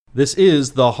This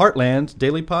is the Heartland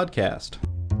Daily Podcast.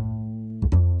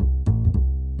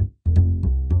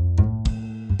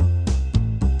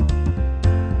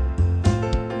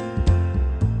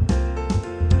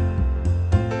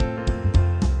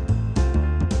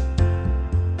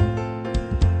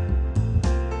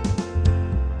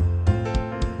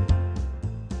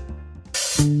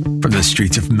 From the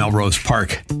streets of Melrose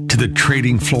Park to the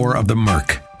trading floor of the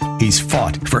Merc, he's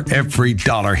fought for every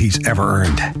dollar he's ever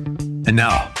earned. And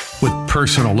now, with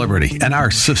personal liberty and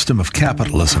our system of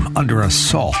capitalism under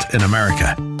assault in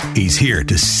America, he's here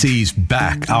to seize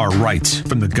back our rights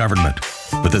from the government.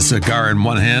 With a cigar in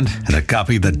one hand and a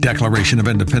copy of the Declaration of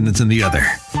Independence in the other,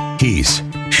 he's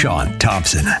Sean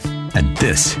Thompson. And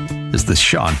this is the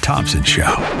Sean Thompson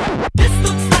Show. This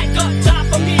looks like a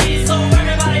job for me, so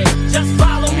everybody just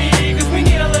follow me, because we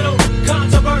need a little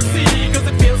controversy, because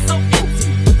it feels so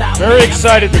empty without me. Very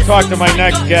excited to talk to my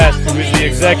next guest, who is the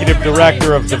Executive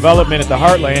Director of Development at the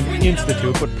Heartland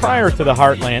Institute. But prior to the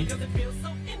Heartland,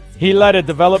 he led a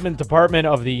development department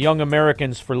of the Young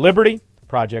Americans for Liberty,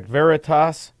 Project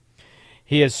Veritas.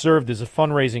 He has served as a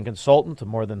fundraising consultant to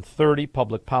more than 30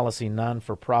 public policy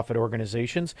non-for-profit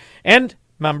organizations and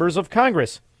members of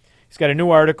Congress. He's got a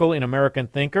new article in American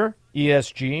Thinker,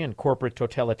 ESG and Corporate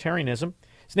Totalitarianism.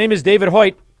 His name is David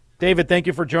Hoyt. David, thank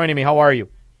you for joining me. How are you?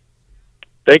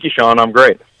 Thank you, Sean. I'm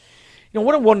great. You know,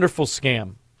 what a wonderful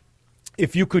scam.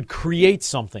 If you could create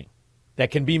something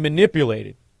that can be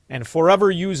manipulated and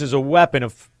forever used as a weapon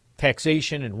of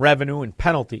taxation and revenue and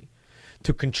penalty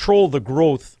to control the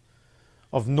growth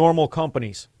of normal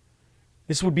companies,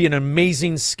 this would be an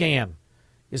amazing scam.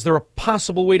 Is there a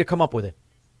possible way to come up with it?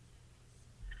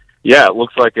 Yeah, it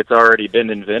looks like it's already been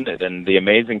invented, and the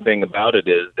amazing thing about it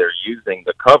is they're using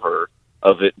the cover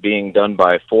of it being done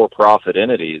by for-profit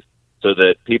entities so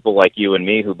that people like you and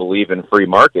me who believe in free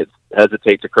markets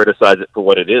hesitate to criticize it for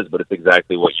what it is, but it's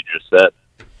exactly what you just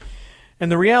said.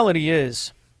 And the reality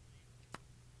is,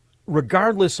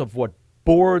 regardless of what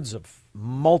boards of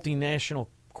multinational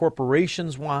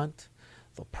corporations want,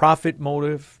 the profit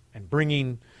motive and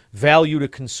bringing value to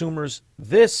consumers,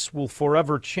 this will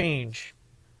forever change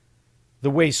the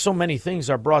way so many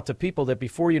things are brought to people that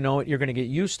before you know it, you're going to get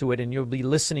used to it and you'll be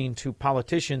listening to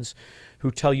politicians who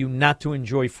tell you not to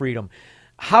enjoy freedom.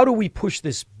 How do we push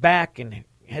this back, and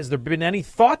has there been any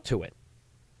thought to it?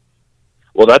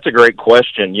 Well, that's a great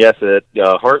question. Yes, at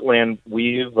Heartland,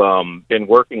 we've been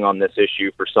working on this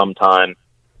issue for some time,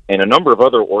 and a number of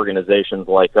other organizations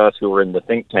like us who are in the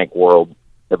think tank world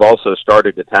have also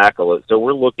started to tackle it. So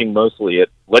we're looking mostly at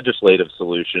legislative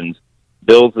solutions,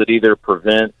 bills that either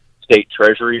prevent state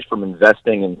treasuries from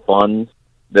investing in funds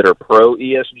that are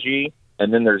pro-ESG,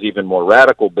 and then there's even more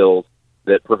radical bills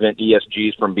that prevent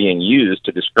ESGs from being used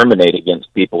to discriminate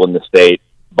against people in the state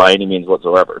by any means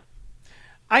whatsoever.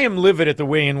 I am livid at the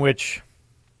way in which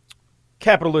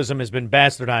capitalism has been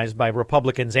bastardized by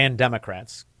Republicans and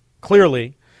Democrats.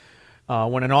 Clearly,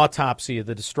 when an autopsy of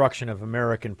the destruction of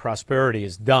American prosperity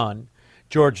is done,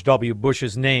 George W.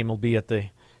 Bush's name will be at the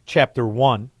Chapter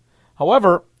 1.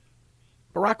 However,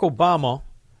 Barack Obama,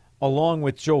 along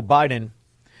with Joe Biden,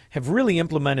 have really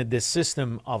implemented this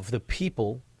system of the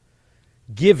people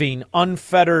giving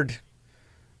unfettered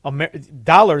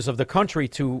dollars of the country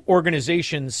to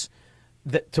organizations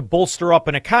to bolster up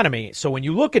an economy. So when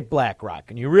you look at BlackRock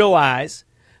and you realize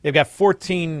they've got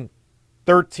 $14,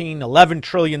 $13, $11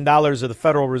 trillion of the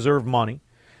Federal Reserve money,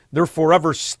 they're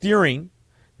forever steering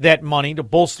that money to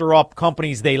bolster up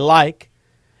companies they like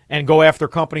and go after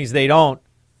companies they don't.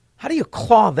 How do you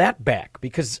claw that back?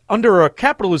 Because under a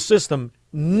capitalist system,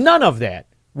 none of that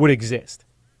would exist.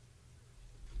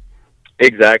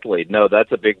 Exactly. No,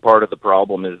 that's a big part of the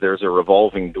problem is there's a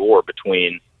revolving door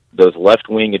between those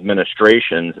left-wing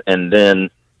administrations and then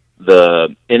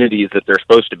the entities that they're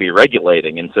supposed to be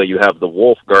regulating. And so you have the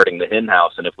wolf guarding the hen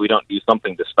house, and if we don't do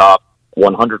something to stop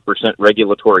 100%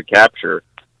 regulatory capture,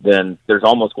 then there's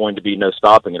almost going to be no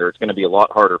stopping it, or it's going to be a lot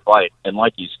harder fight. And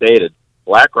like you stated,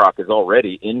 BlackRock is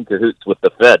already in cahoots with the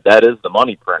Fed. That is the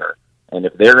money printer. And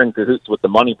if they're in cahoots with the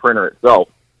money printer itself,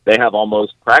 they have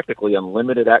almost practically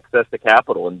unlimited access to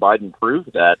capital. And Biden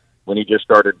proved that when he just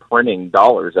started printing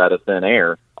dollars out of thin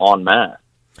air en masse.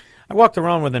 I walked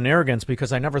around with an arrogance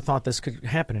because I never thought this could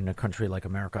happen in a country like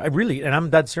America. And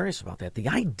I'm dead serious about that. The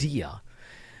idea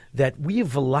that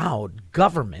we've allowed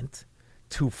government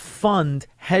to fund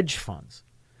hedge funds,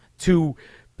 to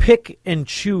pick and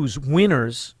choose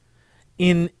winners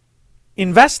in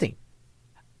investing.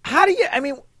 How do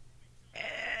you,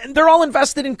 they're all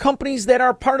invested in companies that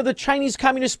are part of the Chinese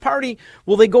Communist Party.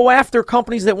 Will they go after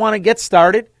companies that want to get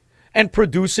started and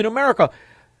produce in America?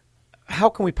 how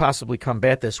can we possibly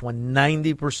combat this when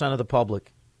 90% of the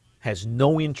public has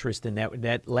no interest in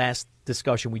that last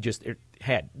discussion we just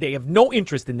had? They have no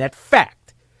interest in that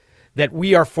fact that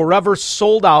we are forever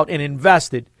sold out and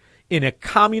invested in a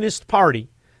communist party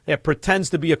that pretends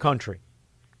to be a country.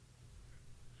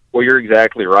 Well, you're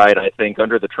exactly right. I think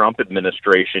under the Trump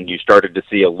administration, you started to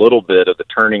see a little bit of the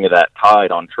turning of that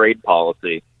tide on trade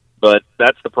policy. But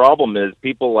that's the problem, is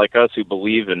people like us who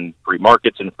believe in free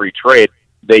markets and free trade,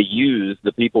 they use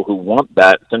the people who want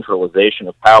that centralization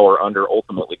of power under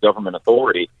ultimately government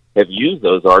authority, have used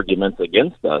those arguments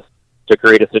against us to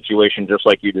create a situation just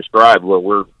like you described, where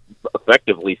we're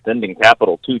effectively sending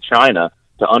capital to China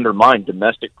to undermine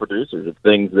domestic producers of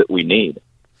things that we need.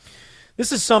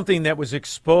 This is something that was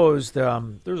exposed.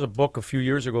 There was a book a few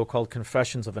years ago called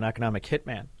Confessions of an Economic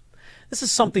Hitman. This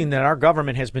is something that our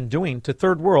government has been doing to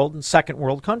third world and second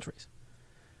world countries,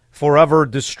 forever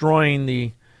destroying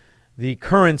the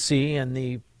currency and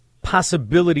the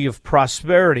possibility of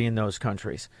prosperity in those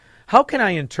countries. How can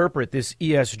I interpret this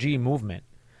ESG movement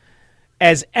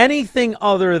as anything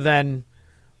other than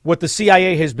what the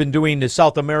CIA has been doing to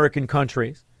South American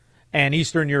countries and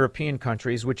Eastern European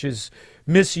countries, which is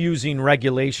misusing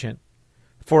regulation,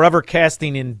 forever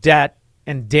casting in debt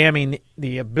and damning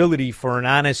the ability for an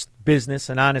honest business,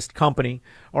 an honest company,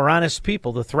 or honest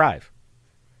people to thrive?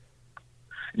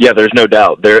 Yeah, there's no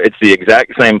doubt. It's the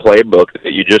exact same playbook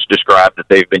that you just described that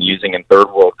they've been using in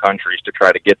third world countries to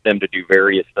try to get them to do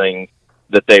various things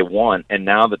that they want. And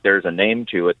now that there's a name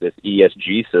to it, this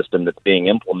ESG system that's being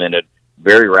implemented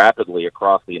very rapidly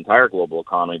across the entire global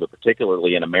economy, but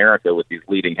particularly in America with these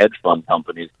leading hedge fund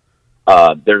companies,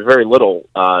 there's very little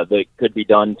that could be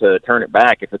done to turn it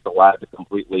back if it's allowed to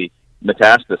completely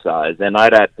metastasize. And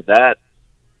I'd add to that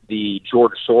the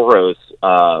George Soros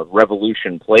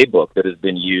revolution playbook that has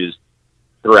been used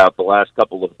throughout the last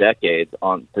couple of decades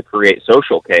to create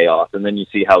social chaos. And then you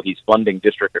see how he's funding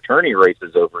district attorney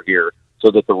races over here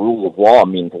so that the rule of law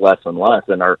means less and less,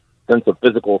 and our sense of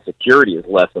physical security is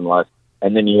less and less.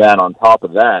 And then you add on top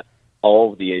of that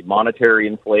all of the monetary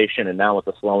inflation, and now with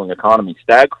the slowing economy,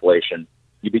 stagflation,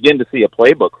 you begin to see a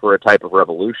playbook for a type of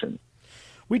revolution.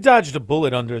 We dodged a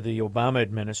bullet under the Obama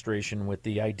administration with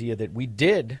the idea that we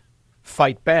did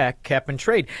fight back cap and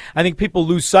trade. I think people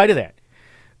lose sight of that.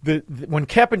 When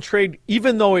cap and trade,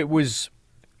 even though it was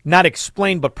not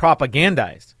explained but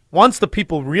propagandized, once the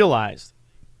people realized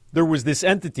there was this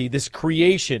entity, this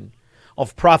creation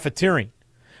of profiteering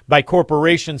by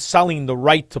corporations selling the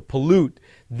right to pollute,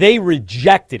 they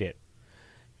rejected it.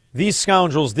 These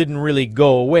scoundrels didn't really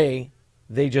go away.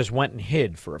 They just went and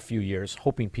hid for a few years,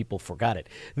 hoping people forgot it.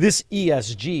 This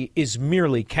ESG is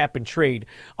merely cap and trade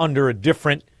under a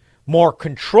different, more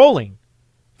controlling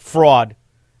fraud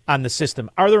on the system.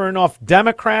 Are there enough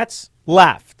Democrats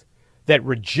left that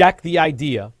reject the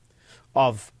idea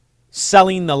of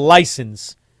selling the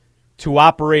license to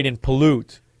operate and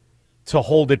pollute to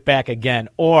hold it back again?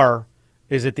 Or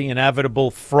is it the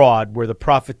inevitable fraud where the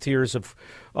profiteers of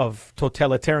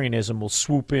totalitarianism will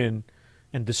swoop in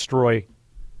and destroy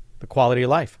the quality of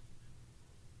life?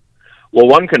 Well,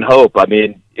 one can hope. I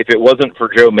mean, if it wasn't for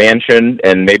Joe Manchin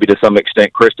and maybe to some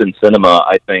extent Kristen Sinema,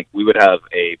 I think we would have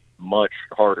a much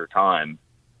harder time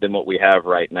than what we have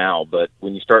right now. But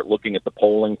when you start looking at the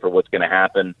polling for what's going to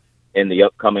happen in the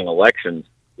upcoming elections,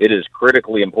 it is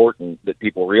critically important that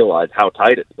people realize how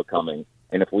tight it's becoming.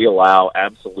 And if we allow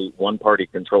absolute one-party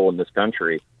control in this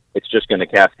country, it's just going to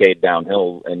cascade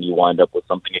downhill, and you wind up with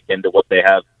something akin to what they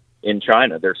have in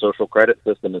China. Their social credit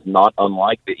system is not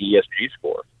unlike the ESG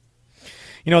score.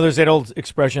 You know, there's that old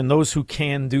expression, those who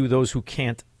can do, those who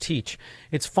can't teach.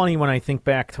 It's funny when I think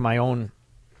back to my own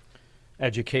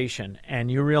education, and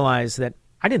you realize that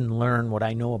I didn't learn what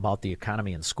I know about the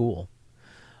economy in school.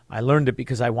 I learned it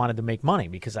because I wanted to make money,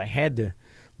 because I had to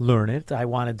learn it. I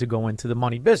wanted to go into the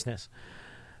money business.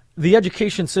 The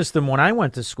education system when I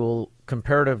went to school,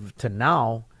 comparative to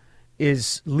now,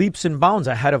 is leaps and bounds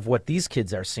ahead of what these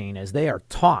kids are seeing, as they are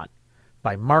taught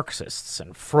by Marxists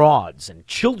and frauds and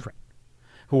children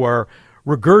who are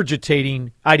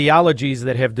regurgitating ideologies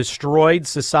that have destroyed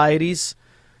societies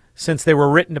since they were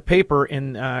written to paper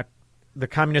in the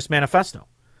Communist Manifesto.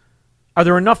 Are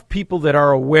there enough people that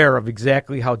are aware of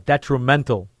exactly how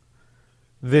detrimental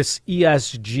this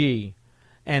ESG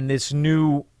and this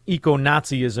new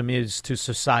eco-Nazism is to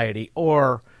society?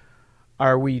 Or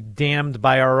are we damned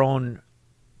by our own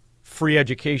free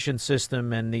education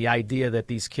system and the idea that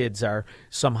these kids are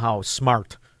somehow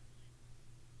smart?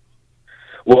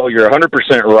 Well, you're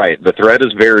 100% right. The threat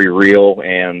is very real,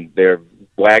 and their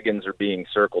wagons are being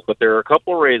circled. But there are a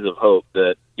couple of rays of hope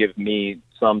that give me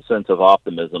some sense of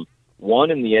optimism.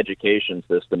 One in the education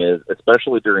system is,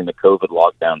 especially during the COVID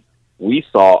lockdown, we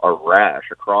saw a rash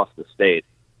across the state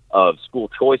of school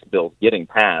choice bills getting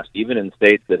passed, even in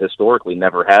states that historically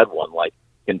never had one, like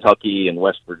Kentucky and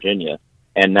West Virginia.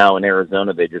 And now in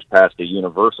Arizona, they just passed a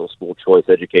universal school choice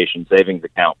education savings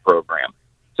account program.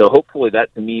 So hopefully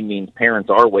that, to me, means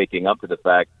parents are waking up to the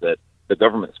fact that the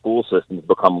government school system has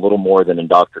become little more than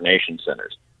indoctrination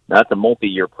centers. Now, that's a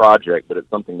multi-year project, but it's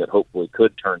something that hopefully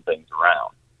could turn things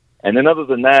around. And then other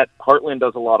than that, Heartland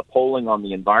does a lot of polling on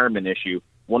the environment issue.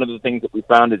 One of the things that we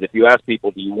found is if you ask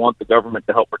people, do you want the government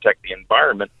to help protect the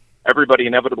environment, everybody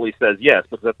inevitably says yes,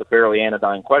 because that's a fairly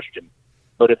anodyne question.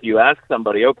 But if you ask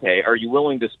somebody, okay, are you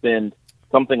willing to spend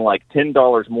something like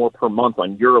 $10 more per month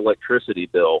on your electricity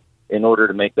bill in order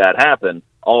to make that happen,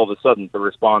 all of a sudden the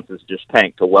response is just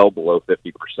tanked to well below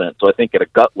 50%. So I think at a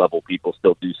gut level, people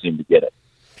still do seem to get it.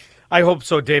 I hope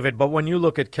so, David. But when you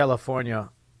look at California,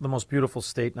 the most beautiful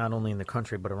state, not only in the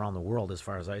country, but around the world, as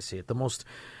far as I see it, the most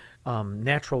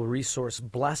natural resource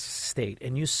blessed state,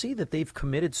 and you see that they've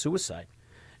committed suicide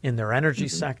in their energy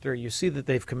sector. You see that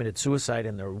they've committed suicide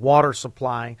in their water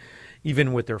supply,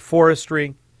 even with their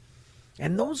forestry.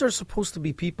 And those are supposed to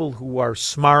be people who are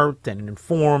smart and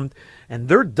informed, and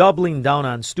they're doubling down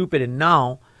on stupid, and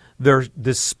now they're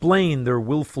displaying their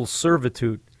willful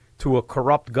servitude to a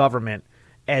corrupt government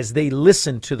as they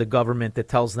listen to the government that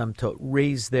tells them to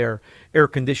raise their air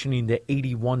conditioning to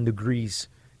 81 degrees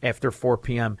after 4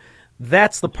 p.m.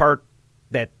 That's the part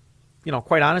that,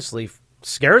 quite honestly,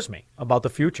 scares me about the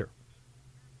future.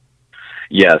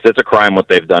 Yes, it's a crime what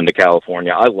they've done to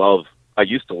California. I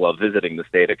used to love visiting the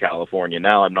state of California.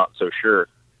 Now I'm not so sure.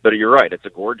 But you're right. It's a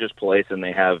gorgeous place, and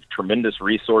they have tremendous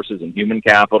resources and human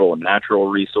capital and natural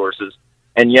resources.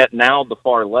 And yet now the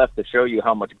far left, to show you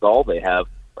how much gall they have,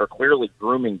 are clearly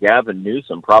grooming Gavin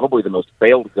Newsom, probably the most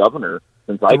failed governor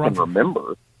since I can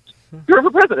remember. You're the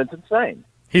president. It's insane.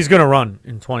 He's going to run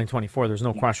in 2024. There's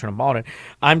no question about it.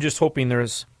 I'm just hoping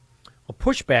there's a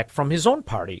pushback from his own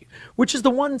party, which is the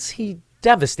ones he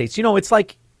devastates. It's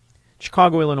like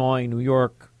Chicago, Illinois, New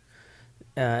York.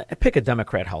 Pick a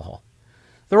Democrat hellhole.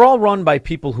 They're all run by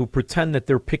people who pretend that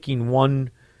they're picking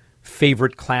one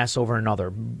favorite class over another,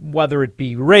 whether it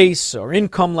be race or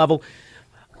income level.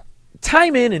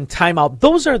 Time in and time out,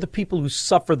 those are the people who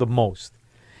suffer the most.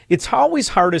 It's always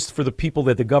hardest for the people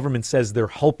that the government says they're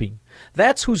helping.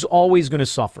 That's who's always going to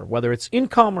suffer, whether it's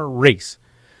income or race.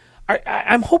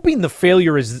 I'm hoping the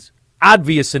failure is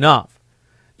obvious enough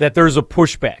that there's a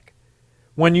pushback.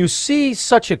 When you see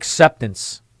such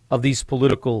acceptance of these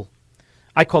political,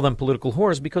 I call them political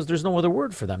whores because there's no other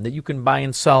word for them, that you can buy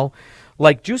and sell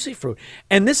like juicy fruit.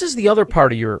 And this is the other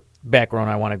part of your background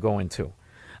I want to go into.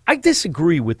 I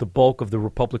disagree with the bulk of the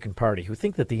Republican Party who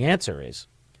think that the answer is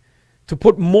to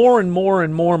put more and more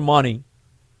and more money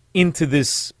into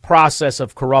this process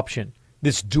of corruption,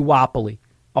 this duopoly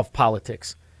of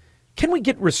politics. Can we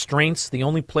get restraints, the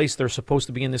only place they're supposed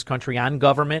to be in this country, on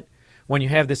government when you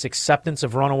have this acceptance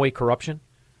of runaway corruption?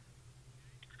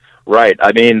 Right.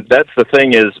 I mean, that's the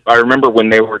thing is, I remember when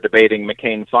they were debating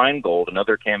McCain-Feingold and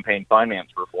other campaign finance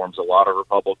reforms, a lot of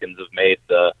Republicans have made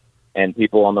and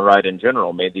people on the right in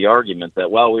general made the argument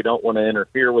that, well, we don't want to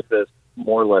interfere with this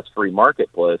more or less free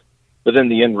marketplace. But then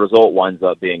the end result winds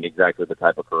up being exactly the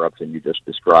type of corruption you just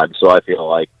described. So I feel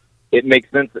like it makes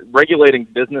sense. Regulating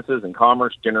businesses and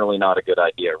commerce, generally not a good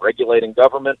idea. Regulating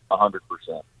government, 100%.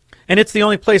 And it's the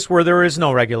only place where there is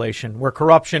no regulation, where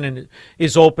corruption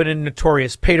is open and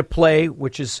notorious. Pay-to-play,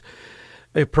 which is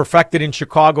perfected in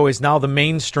Chicago, is now the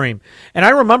mainstream. And I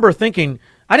remember thinking,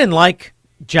 I didn't like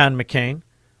John McCain.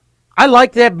 I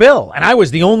liked that bill, and I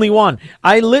was the only one.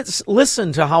 I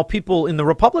listened to how people in the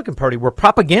Republican Party were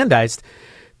propagandized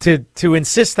to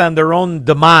insist on their own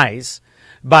demise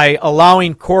by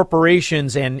allowing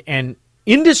corporations and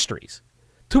industries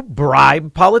to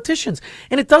bribe politicians.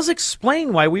 And it does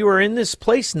explain why we were in this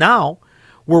place now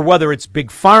where, whether it's big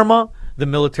pharma, the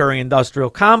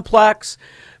military-industrial complex,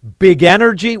 big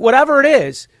energy, whatever it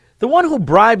is, the one who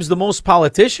bribes the most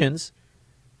politicians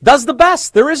does the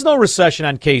best. There is no recession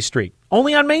on K Street,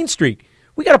 only on Main Street.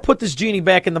 We got to put this genie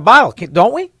back in the bottle,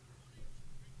 don't we?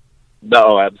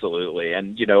 No, absolutely.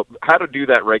 And, how to do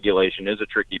that regulation is a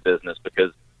tricky business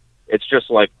because it's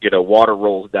just like, water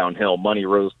rolls downhill, money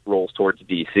rolls towards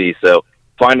D.C. So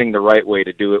finding the right way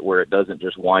to do it where it doesn't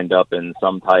just wind up in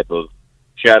some type of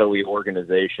shadowy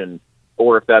organization,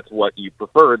 or if that's what you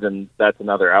prefer, then that's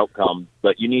another outcome.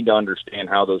 But you need to understand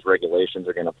how those regulations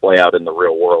are going to play out in the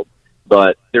real world.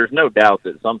 But there's no doubt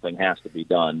that something has to be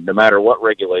done, no matter what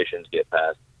regulations get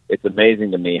passed. It's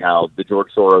amazing to me how the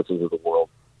George Soroses of the world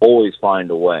always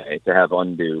find a way to have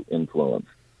undue influence.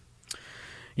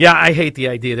 Yeah, I hate the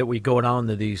idea that we go down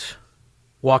to these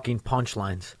walking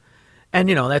punchlines. And,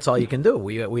 that's all you can do.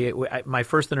 My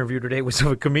first interview today was of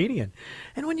a comedian.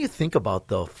 And when you think about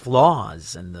the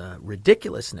flaws and the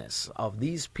ridiculousness of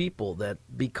these people that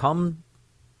become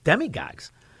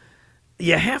demigods,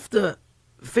 you have to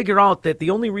figure out that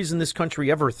the only reason this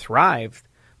country ever thrived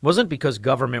wasn't because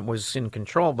government was in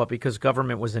control, but because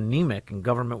government was anemic and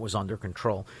government was under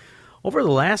control. Over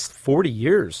the last 40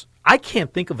 years, I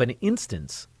can't think of an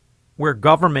instance where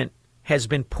government has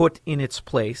been put in its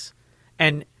place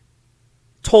and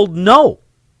told no.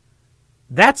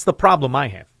 That's the problem I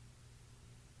have.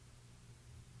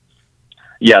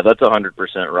 Yeah, that's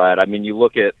 100% right. I mean, you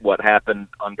look at what happened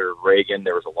under Reagan,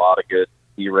 there was a lot of good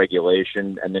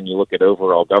deregulation, and then you look at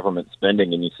overall government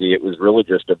spending and you see it was really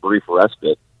just a brief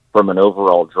respite from an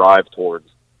overall drive towards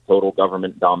total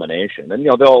government domination. And,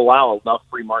 they'll allow enough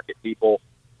free market people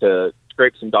to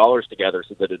scrape some dollars together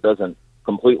so that it doesn't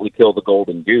completely kill the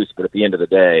golden goose, but at the end of the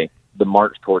day, the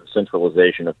march towards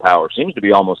centralization of power seems to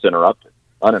be almost uninterrupted.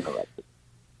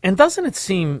 And doesn't it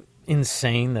seem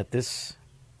insane that this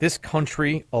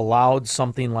country allowed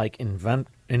something like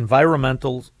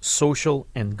environmental, social,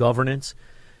 and governance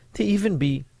to even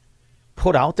be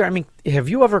put out there? I mean, have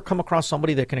you ever come across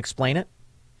somebody that can explain it?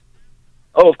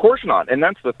 Oh, of course not. And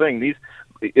that's the thing. These,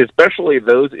 especially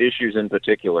those issues in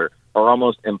particular, are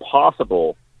almost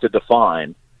impossible to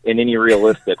define in any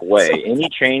realistic way. Any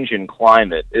change in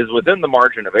climate is within the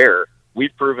margin of error.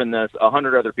 We've proven this.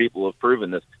 100 other people have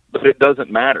proven this. But it doesn't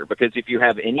matter, because if you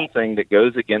have anything that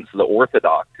goes against the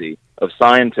orthodoxy of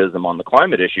scientism on the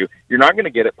climate issue, you're not going to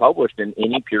get it published in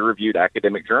any peer-reviewed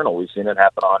academic journal. We've seen it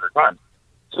happen 100 times.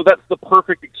 So that's the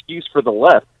perfect excuse for the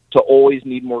left to always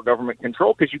need more government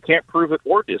control, because you can't prove it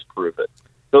or disprove it.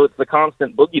 So it's the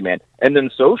constant boogeyman. And then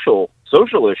social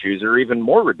issues are even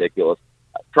more ridiculous.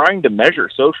 Trying to measure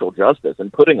social justice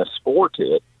and putting a score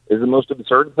to it is the most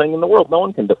absurd thing in the world. No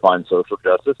one can define social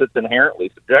justice. It's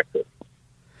inherently subjective.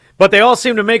 But they all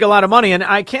seem to make a lot of money, and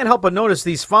I can't help but notice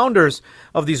these founders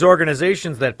of these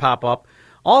organizations that pop up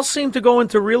all seem to go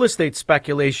into real estate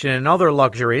speculation and other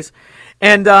luxuries.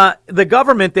 And the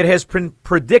government that has been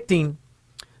predicting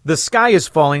the sky is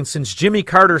falling since Jimmy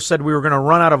Carter said we were going to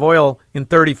run out of oil in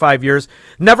 35 years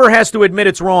never has to admit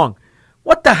it's wrong.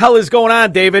 What the hell is going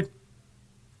on, David?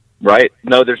 Right.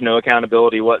 No, there's no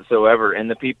accountability whatsoever. And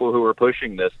the people who are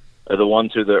pushing this are the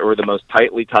ones who are the most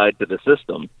tightly tied to the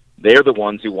system. They're the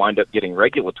ones who wind up getting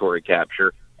regulatory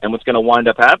capture. And what's going to wind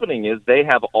up happening is they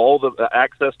have all the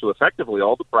access to effectively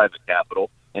all the private capital.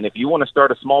 And if you want to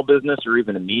start a small business or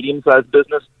even a medium-sized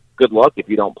business, good luck if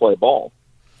you don't play ball.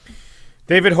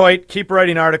 David Hoyt, keep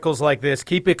writing articles like this.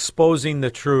 Keep exposing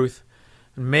the truth.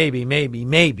 Maybe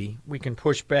we can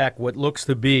push back what looks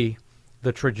to be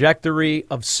the trajectory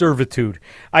of servitude.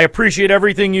 I appreciate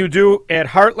everything you do at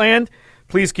Heartland.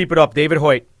 Please keep it up. David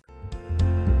Hoyt.